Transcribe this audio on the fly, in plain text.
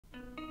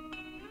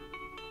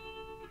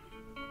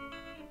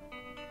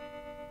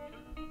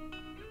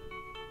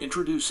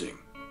Introducing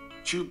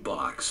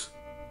Jukebox,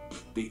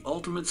 the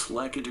ultimate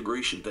Slack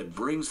integration that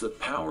brings the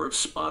power of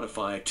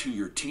Spotify to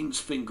your team's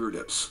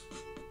fingertips.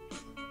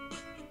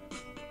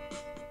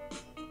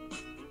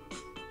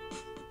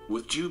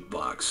 With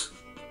Jukebox,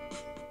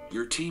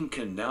 your team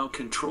can now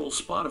control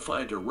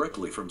Spotify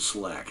directly from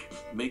Slack,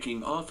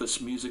 making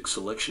Office music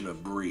selection a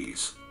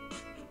breeze.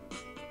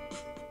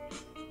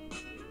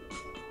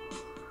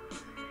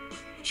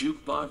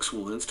 Jukebox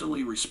will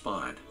instantly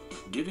respond,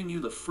 giving you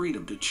the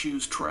freedom to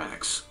choose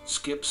tracks,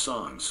 skip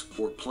songs,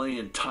 or play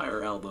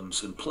entire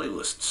albums and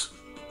playlists.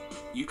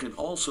 You can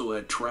also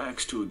add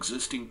tracks to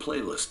existing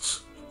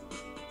playlists.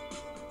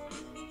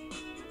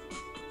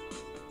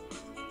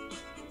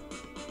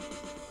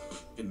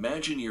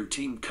 Imagine your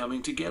team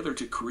coming together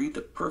to create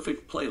the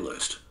perfect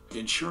playlist,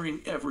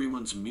 ensuring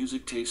everyone's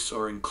music tastes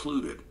are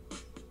included.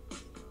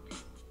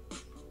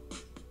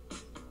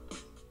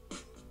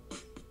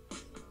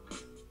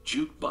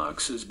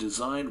 Jukebox is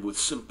designed with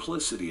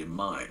simplicity in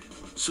mind,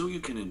 so you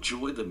can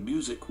enjoy the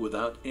music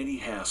without any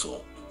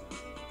hassle.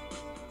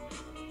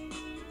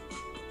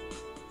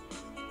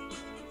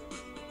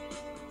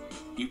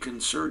 You can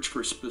search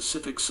for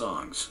specific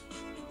songs,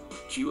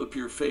 queue up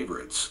your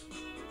favorites,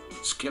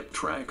 skip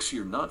tracks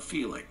you're not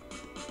feeling,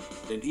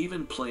 and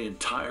even play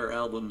entire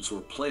albums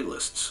or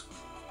playlists.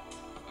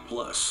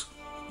 Plus,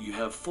 you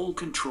have full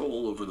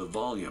control over the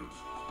volume.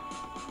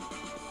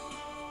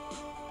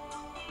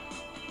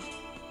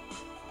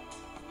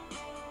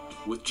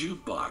 With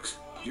Jukebox,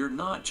 you're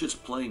not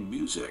just playing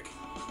music.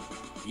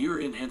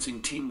 You're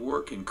enhancing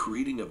teamwork and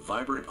creating a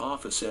vibrant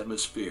office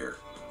atmosphere.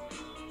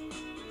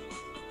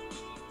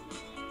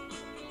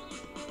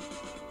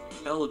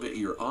 Elevate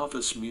your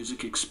office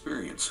music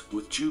experience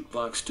with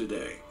Jukebox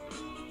today.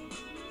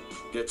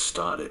 Get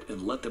started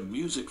and let the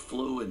music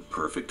flow in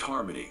perfect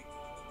harmony,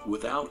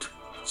 without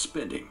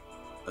spending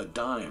a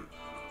dime.